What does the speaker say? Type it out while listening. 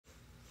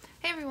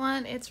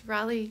everyone, it's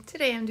Raleigh.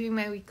 Today I'm doing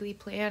my weekly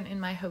plan in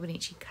my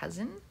Hobonichi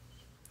Cousin.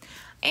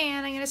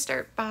 And I'm going to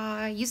start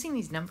by using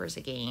these numbers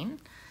again.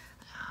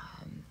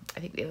 I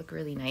think they look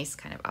really nice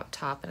kind of up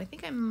top. And I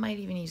think I might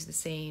even use the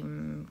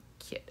same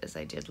kit as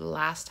I did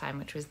last time,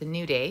 which was the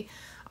New Day.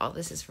 All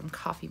this is from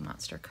Coffee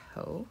Monsterz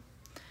Co.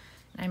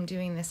 And I'm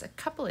doing this a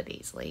couple of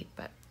days late,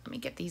 but let me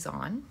get these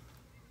on.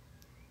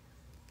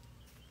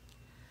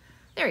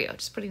 There we go,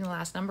 just putting the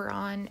last number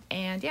on.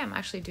 And yeah, I'm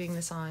actually doing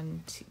this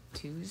on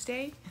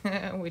Tuesday,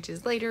 which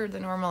is later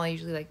than normal. I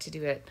usually like to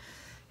do it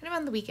kind of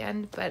on the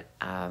weekend, but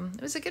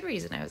it was a good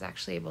reason. I was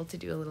actually able to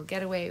do a little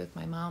getaway with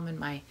my mom and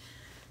my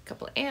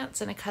couple of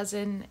aunts and a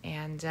cousin.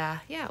 And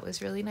yeah, it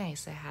was really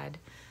nice. I had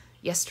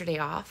yesterday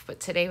off, but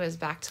today was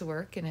back to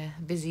work and a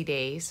busy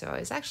day. So I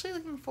was actually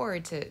looking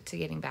forward to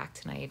getting back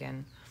tonight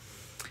and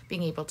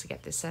being able to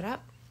get this set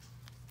up.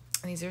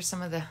 And these are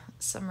some of the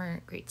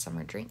great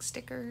summer drink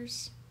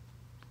stickers.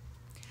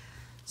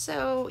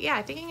 So yeah,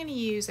 I think I'm going to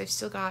use, I've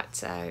still got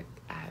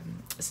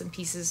some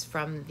pieces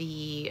from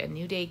the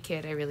New Day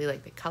kit. I really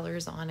like the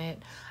colors on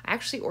it. I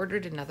actually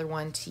ordered another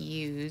one to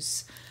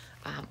use,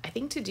 I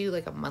think to do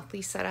like a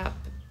monthly setup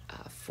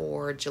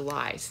for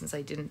July, since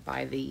I didn't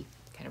buy the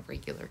kind of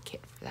regular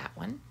kit for that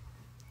one.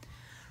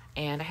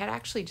 And I had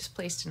actually just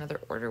placed another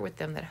order with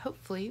them that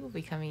hopefully will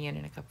be coming in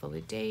a couple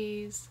of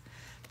days.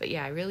 But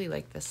yeah, I really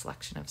like the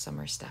selection of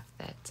summer stuff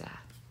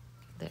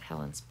that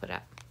Helen's put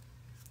up.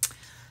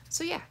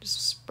 So yeah,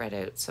 just spread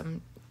out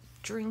some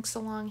drinks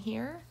along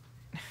here.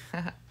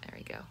 There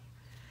we go.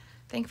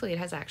 Thankfully, it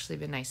has actually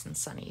been nice and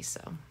sunny,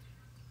 so.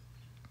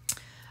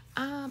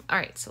 All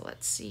right, so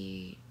let's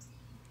see.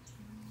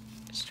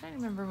 Just trying to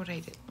remember what I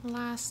did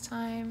last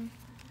time.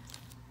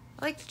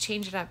 I like to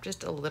change it up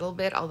just a little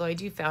bit, although I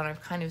do found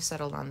I've kind of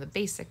settled on the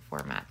basic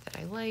format that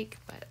I like,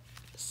 but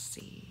let's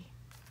see.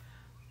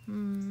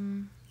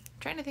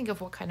 Trying to think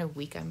of what kind of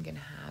week I'm gonna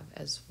have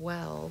as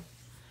well.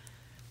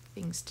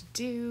 Things to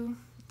do.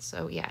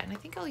 So yeah, and I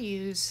think I'll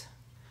use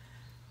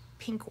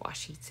pink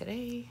washi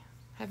today.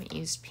 Haven't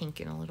used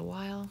pink in a little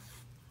while.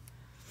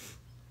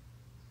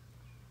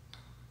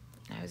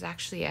 I was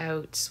actually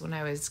out when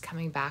I was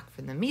coming back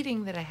from the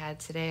meeting that I had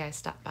today. I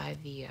stopped by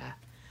the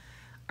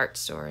art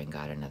store and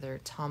got another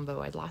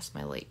Tombow. I'd lost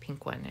my light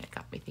pink one and it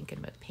got me thinking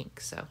about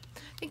pink. So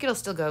I think it'll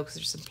still go because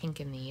there's some pink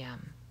in the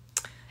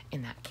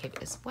in that kit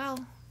as well.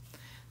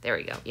 There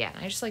we go. Yeah,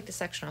 and I just like the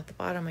section at the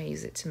bottom. I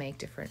use it to make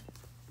different,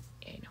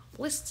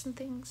 lists and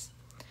things.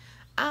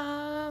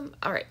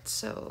 All right,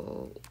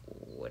 so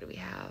what do we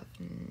have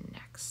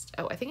next?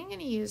 Oh, I think I'm going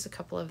to use a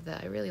couple of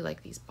I really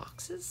like these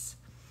boxes.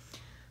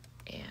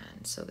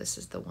 And so this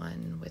is the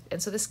one with,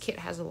 and so this kit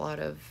has a lot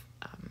of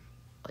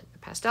like the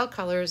pastel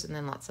colors and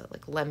then lots of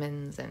like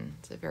lemons, and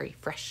it's a very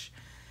fresh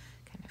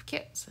kind of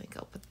kit. So I think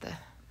I'll put the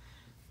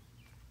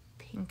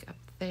pink up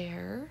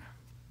there,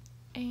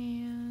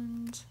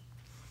 and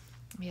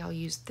maybe I'll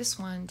use this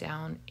one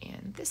down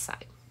in this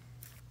side.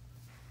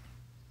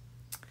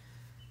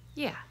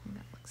 Yeah,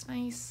 that looks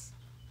nice.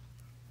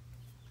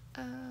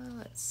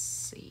 Let's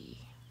see.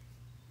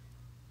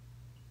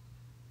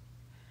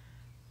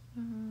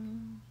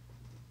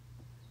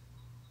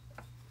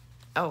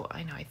 Oh,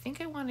 I know. I think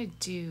I want to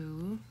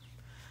do,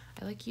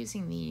 I like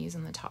using these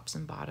on the tops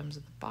and bottoms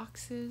of the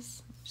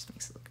boxes. It just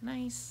makes it look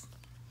nice.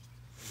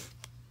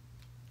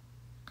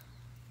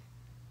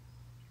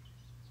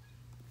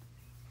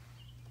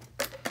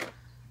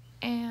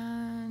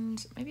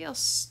 And maybe I'll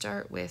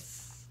start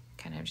with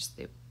kind of just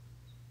the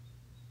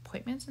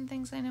appointments and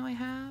things I know I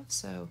have.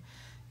 So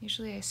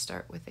usually I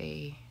start with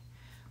a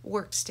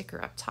work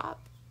sticker up top,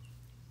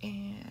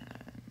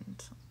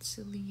 and let's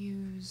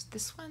use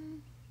this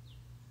one.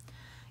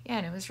 Yeah,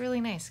 and it was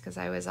really nice because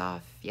I was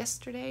off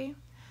yesterday.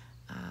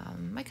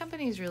 My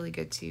company is really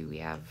good too. We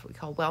have what we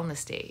call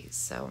wellness days,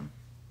 so,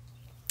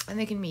 and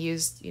they can be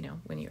used,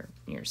 when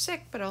you're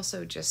sick, but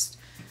also just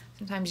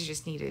sometimes you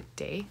just need a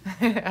day.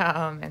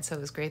 And so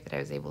it was great that I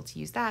was able to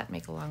use that,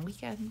 make a long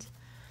weekend.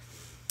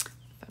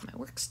 My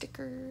work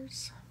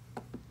stickers.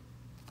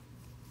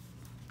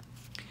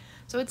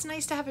 So it's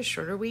nice to have a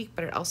shorter week,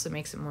 but it also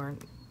makes it more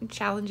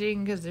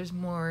challenging because there's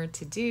more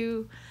to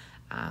do.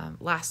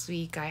 Last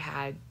week I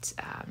had,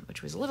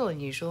 which was a little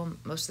unusual,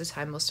 most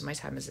of my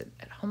time is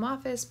at home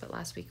office, but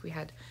last week we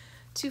had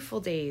 2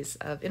 full days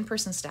of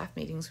in-person staff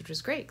meetings, which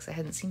was great because I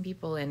hadn't seen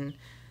people in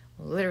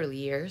literally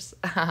years.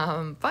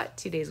 But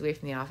 2 days away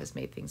from the office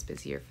made things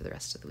busier for the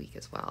rest of the week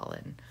as well.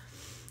 And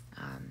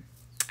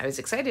I was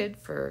excited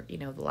for,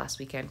 the last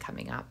weekend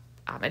coming up.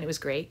 And it was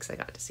great because I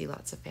got to see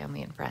lots of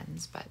family and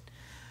friends, but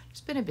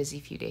it's been a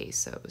busy few days.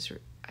 So it was,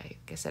 like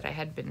I said, I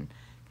had been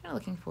kind of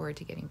looking forward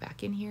to getting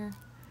back in here.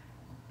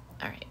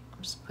 All right,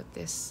 I'll just put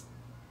this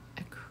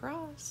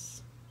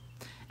across.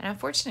 And I'm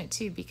fortunate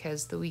too,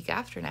 because the week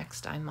after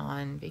next, I'm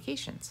on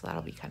vacation. So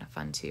that'll be kind of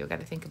fun too. I've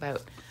got to think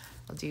about,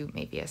 I'll do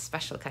maybe a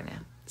special kind of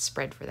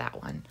spread for that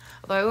one.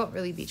 Although I won't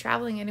really be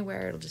traveling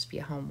anywhere. It'll just be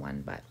a home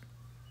one, but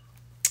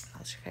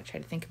I'll try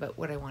to think about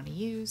what I want to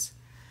use.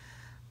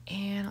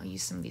 And I'll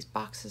use some of these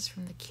boxes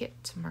from the kit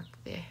to mark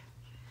the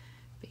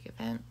big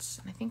events.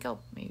 And I think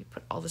I'll maybe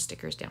put all the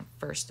stickers down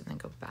first and then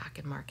go back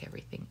and mark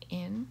everything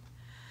in.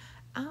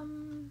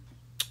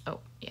 Oh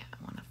yeah,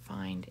 I want to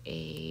find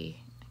I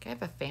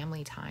have a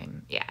family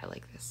time. Yeah, I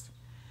like this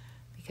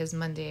because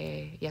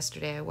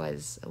yesterday I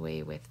was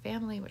away with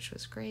family, which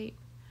was great.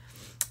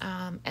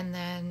 And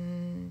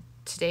then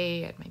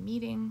today at my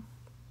meeting,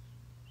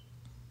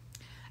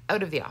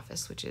 out of the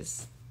office, which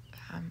is,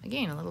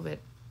 again, a little bit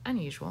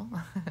unusual,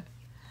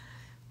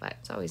 but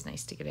it's always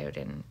nice to get out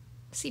and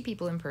see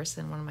people in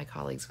person. One of my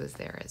colleagues was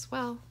there as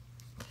well.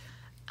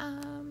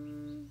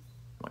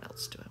 What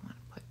else do I want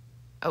to put?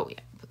 Oh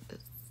yeah, put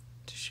this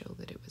to show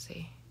that it was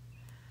a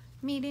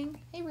meeting.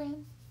 Hey,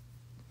 Ren.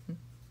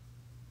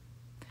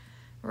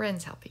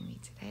 Ren's helping me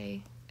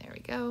today. There we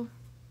go.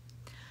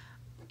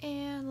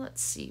 And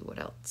let's see what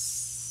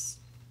else.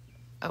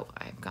 Oh,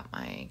 I've got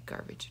my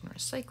garbage and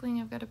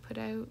recycling I've got to put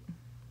out.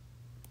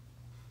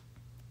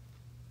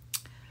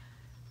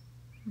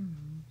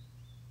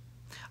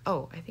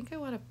 Oh, I think I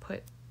want to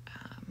put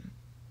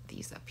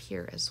these up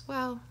here as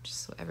well,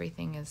 just so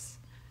everything is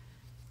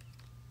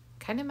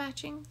kind of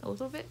matching a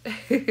little bit.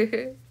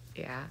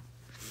 Yeah,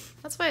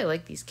 that's why I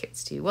like these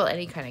kits too. Well,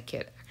 any kind of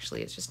kit,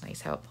 actually. It's just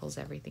nice how it pulls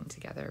everything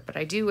together. But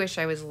I do wish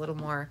I was a little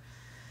more...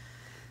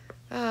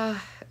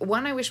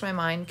 one, I wish my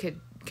mind could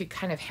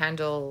kind of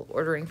handle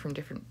ordering from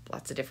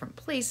lots of different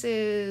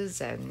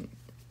places and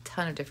a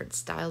ton of different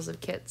styles of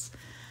kits,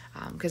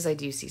 because I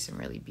do see some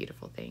really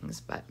beautiful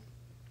things. But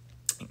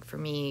I think for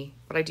me,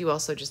 but I do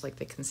also just like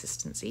the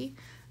consistency.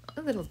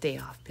 A little day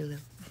off pillow.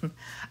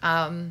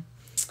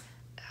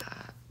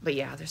 But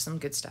yeah, there's some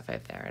good stuff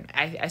out there,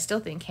 and I still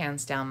think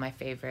hands down my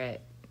favorite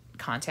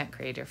content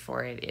creator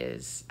for it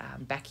is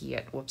Becky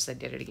at Whoops I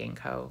Did It Again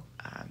Co.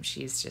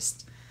 She's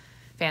just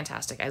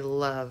fantastic. I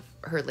love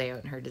her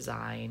layout and her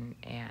design,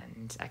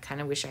 and I kind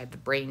of wish I had the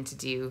brain to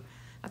do,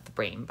 not the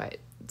brain, but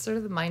sort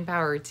of the mind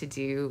power to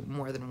do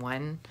more than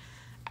one.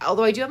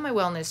 Although I do have my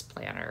wellness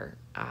planner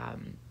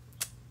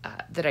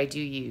that I do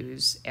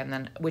use, and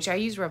then which I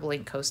use Rebel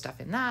Ink Co stuff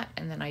in that,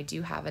 and then I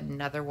do have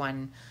another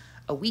one,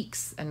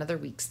 another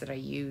weeks that I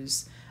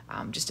use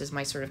just as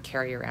my sort of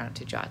carry around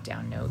to jot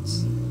down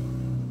notes.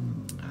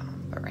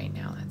 But right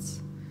now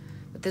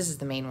but this is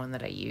the main one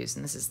that I use,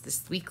 and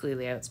this weekly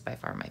layout's by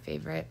far my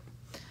favorite.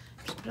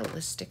 Just put a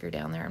list sticker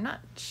down there. I'm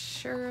not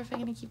sure if I'm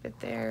gonna keep it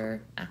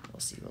there. We'll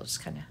see. We'll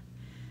just kind of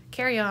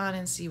carry on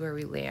and see where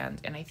we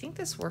land. And I think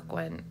this work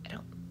one, I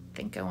don't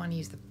think I want to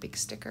use the big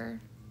sticker.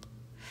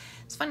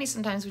 It's funny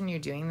sometimes when you're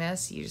doing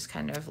this, you just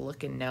kind of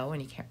look and know,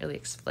 and you can't really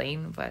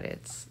explain. But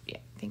it's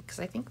because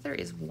I think there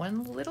is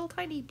one little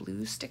tiny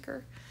blue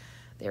sticker.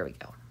 There we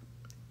go,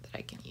 that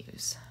I can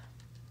use.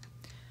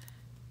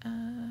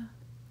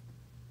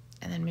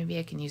 And then maybe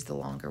I can use the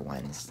longer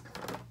ones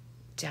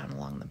down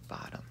along the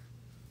bottom.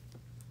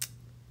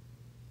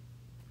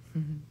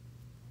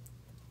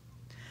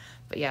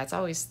 But yeah, it's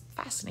always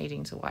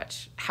fascinating to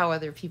watch how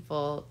other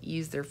people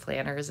use their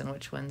planners and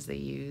which ones they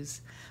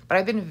use. But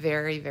I've been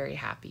very, very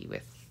happy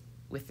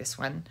with this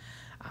one.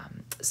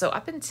 So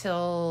up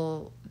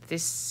until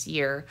this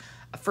year,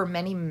 for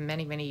many,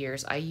 many, many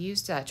years, I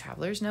used a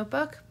traveler's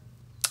notebook.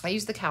 I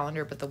used the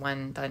calendar, but the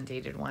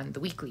undated one, the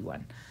weekly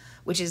one,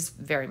 which is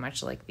very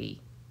much like the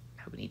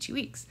Hobonichi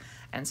Weeks.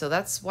 And so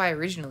that's why I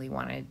originally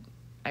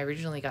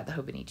got the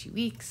Hobonichi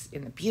Weeks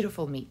in the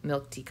beautiful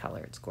milk tea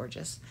color. It's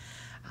gorgeous.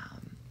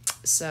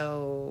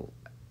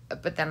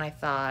 But then I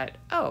thought,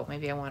 oh,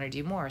 maybe I want to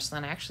do more. So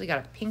then I actually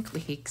got a pink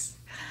Weeks,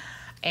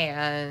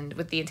 and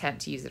with the intent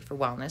to use it for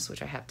wellness,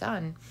 which I have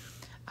done.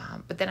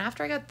 But then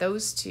after I got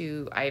those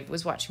two, I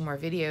was watching more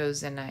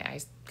videos, and I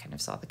kind of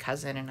saw the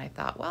cousin, and I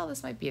thought, well,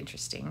 this might be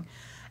interesting.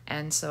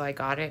 And so I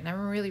got it, and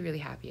I'm really, really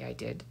happy I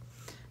did.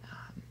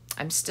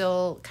 I'm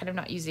still kind of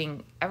not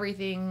using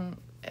everything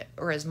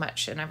or as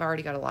much, and I've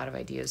already got a lot of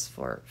ideas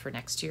for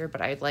next year,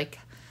 but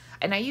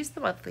and I use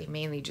the monthly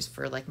mainly just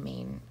for like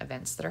main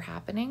events that are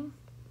happening,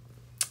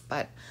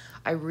 but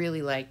I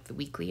really like the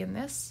weekly in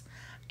this.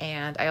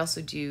 And I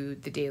also do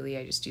the daily,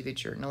 I just do the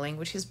journaling,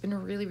 which has been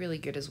really, really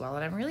good as well.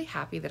 And I'm really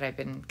happy that I've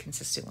been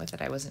consistent with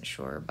it. I wasn't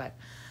sure, but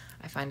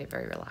I find it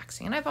very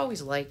relaxing. And I've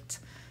always liked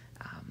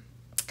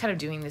kind of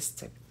doing this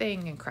type of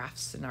thing and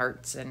crafts and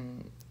arts,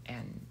 and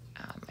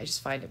I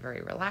just find it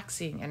very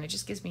relaxing, and it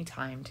just gives me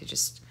time to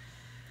just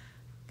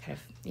kind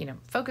of,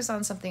 focus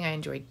on something I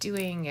enjoy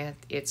doing.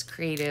 It's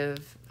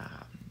creative.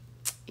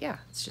 Yeah,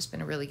 it's just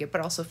been a really good,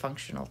 but also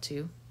functional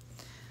too.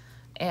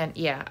 And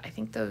yeah, I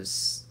think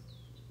those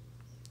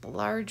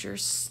larger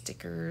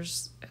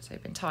stickers, as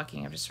I've been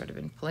talking, I've just sort of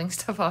been pulling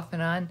stuff off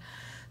and on.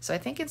 So I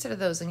think instead of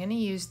those, I'm going to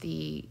use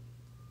the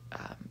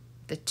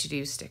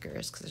to-do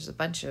stickers, because there's a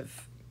bunch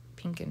of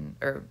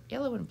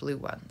yellow and blue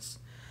ones.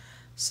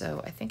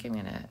 So I think I'm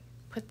going to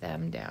put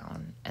them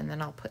down, and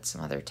then I'll put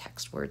some other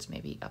text words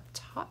maybe up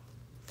top.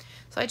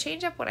 So I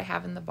change up what I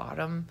have in the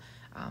bottom.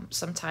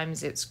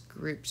 Sometimes it's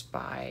grouped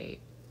by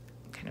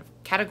kind of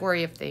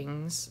category of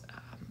things,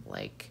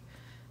 like,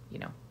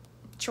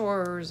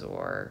 chores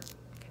or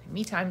kind of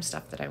me time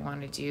stuff that I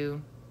want to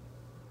do.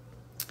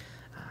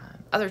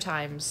 Other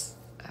times,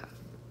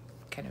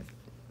 kind of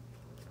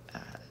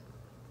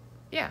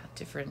yeah,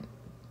 different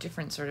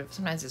sort of,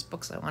 sometimes it's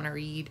books I want to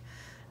read,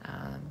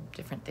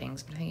 different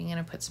things. But I think I'm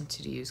going to put some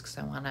to-dos because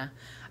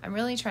I'm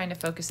really trying to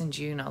focus in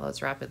June, although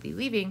it's rapidly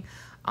leaving,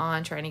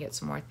 on trying to get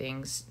some more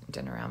things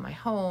done around my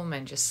home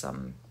and just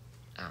some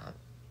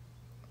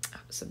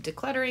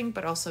decluttering,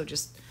 but also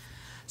just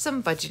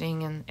some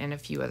budgeting and a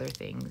few other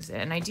things.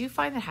 And I do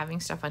find that having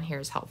stuff on here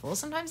is helpful.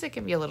 Sometimes it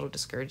can be a little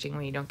discouraging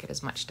when you don't get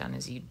as much done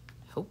as you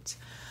hoped.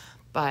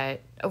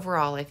 But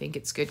overall, I think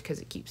it's good because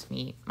it keeps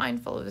me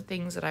mindful of the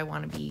things that I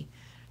want to be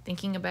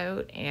thinking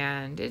about,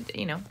 and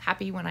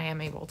happy when I am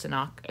able to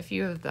knock a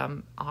few of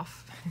them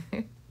off.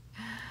 There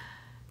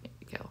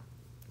we go.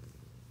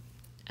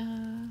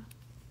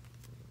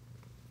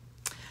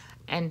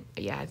 And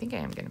yeah, I think I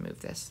am going to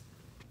move this.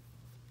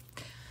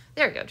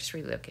 There we go. Just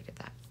relocated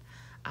that.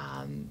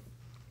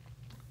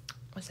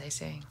 What was I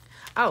saying?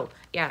 Oh,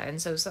 yeah.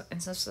 And so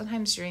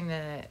sometimes during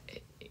the,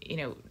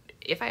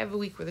 if I have a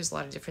week where there's a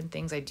lot of different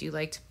things, I do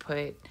like to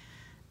put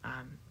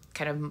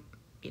kind of,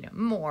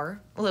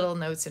 more little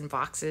notes in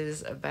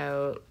boxes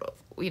about,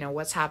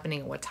 what's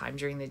happening at what time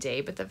during the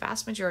day. But the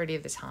vast majority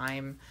of the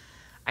time,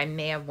 I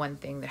may have one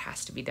thing that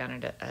has to be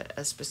done at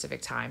a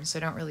specific time. So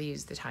I don't really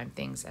use the time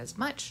things as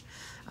much.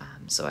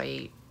 So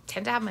I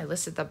tend to have my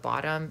list at the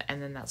bottom,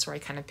 and then that's where I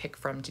kind of pick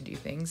from to do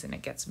things, and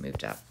it gets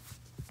moved up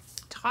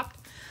top.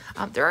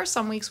 There are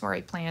some weeks where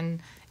I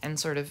plan and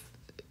sort of,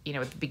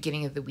 at the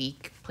beginning of the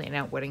week, plan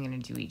out what I'm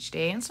going to do each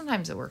day. And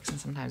sometimes it works and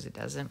sometimes it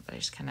doesn't, but I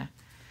just kind of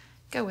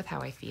go with how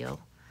I feel.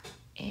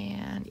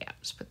 And yeah,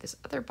 just put this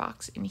other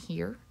box in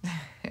here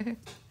and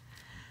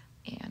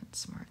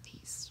some more of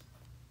these.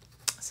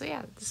 So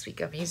yeah, this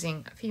week I'm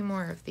using a few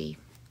more of the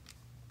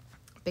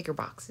bigger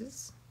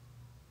boxes.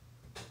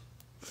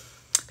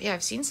 But yeah,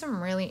 I've seen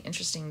some really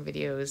interesting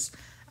videos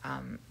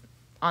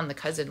on the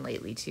Cousin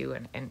lately too,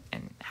 and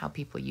how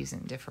people use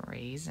it in different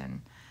ways.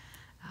 And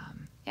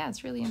yeah,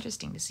 it's really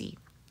interesting to see.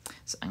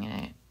 So I'm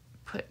going to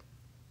put,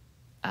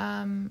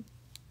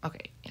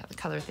 okay, yeah, the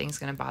color thing's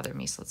going to bother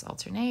me, so let's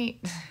alternate.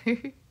 There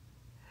we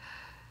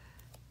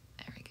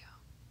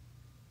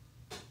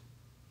go.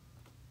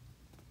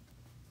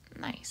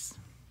 Nice.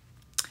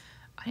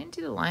 I didn't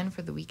do the line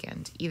for the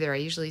weekend either. I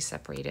usually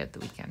separate it the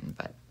weekend,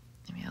 but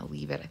I'll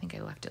leave it. I think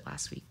I left it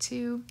last week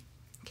too.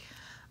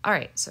 All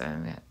right, so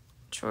I've got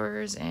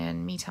chores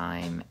and me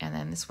time, and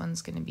then this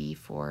one's going to be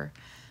for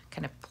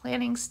kind of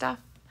planning stuff,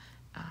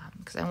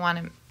 because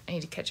I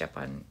need to catch up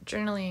on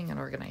journaling and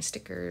organize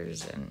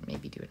stickers and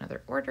maybe do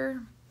another order.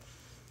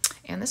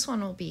 And this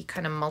one will be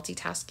kind of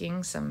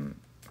multitasking, some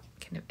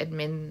kind of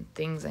admin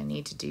things I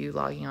need to do,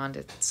 logging on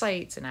to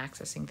sites and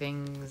accessing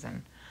things,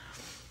 and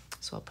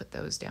so I'll put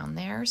those down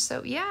there.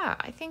 So yeah,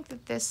 I think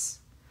that this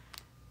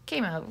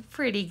came out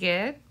pretty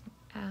good.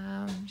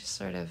 Just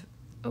sort of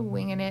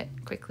winging it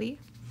quickly.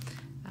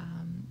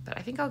 But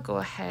I think I'll go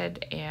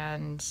ahead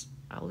and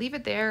I'll leave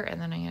it there,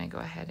 and then I'm going to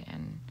go ahead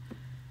and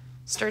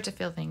start to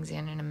fill things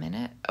in a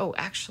minute. Oh,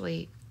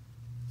 actually,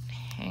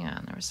 hang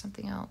on, there was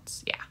something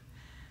else. Yeah,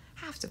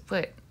 I have to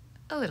put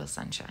a little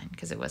sunshine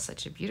because it was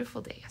such a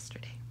beautiful day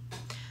yesterday.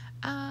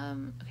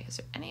 Okay, is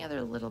there any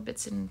other little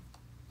bits and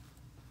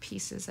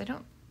pieces? I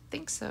don't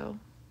think so.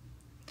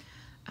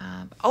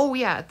 Oh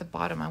yeah, at the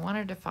bottom, I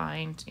wanted to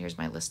find, here's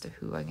my list of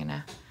who I'm going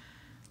to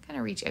kind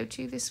of reach out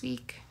to this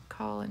week,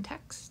 call and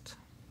text.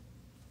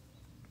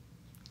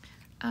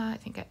 I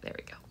think there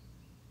we go.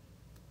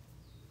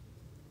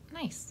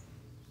 Nice.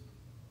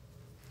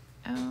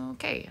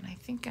 Okay, and I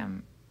think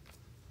I'm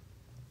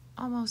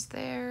almost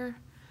there.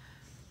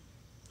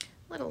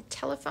 Little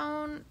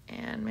telephone,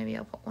 and maybe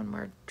I'll put one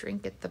more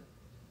drink at the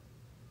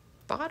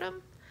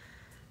bottom.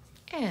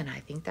 And I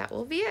think that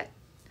will be it.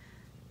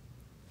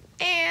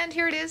 And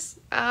here it is,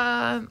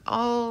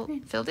 all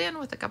filled in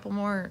with a couple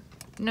more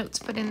notes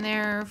put in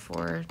there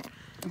for,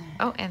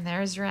 oh, and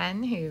there's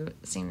Ren, who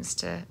seems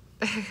to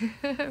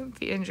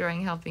be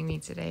enjoying helping me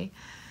today.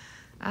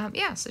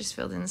 Yeah, so just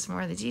filled in some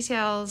more of the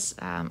details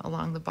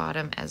along the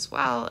bottom as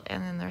well,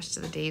 and then the rest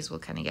of the days will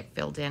kind of get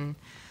filled in.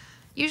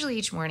 Usually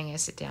each morning I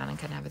sit down and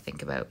kind of have a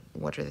think about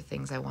what are the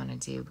things I want to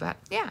do. But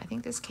yeah, I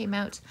think this came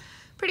out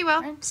pretty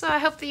well. So I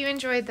hope that you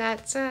enjoyed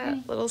that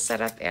little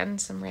setup and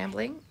some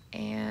rambling,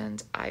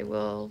 and I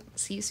will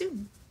see you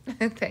soon.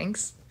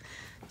 Thanks.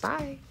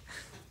 Bye.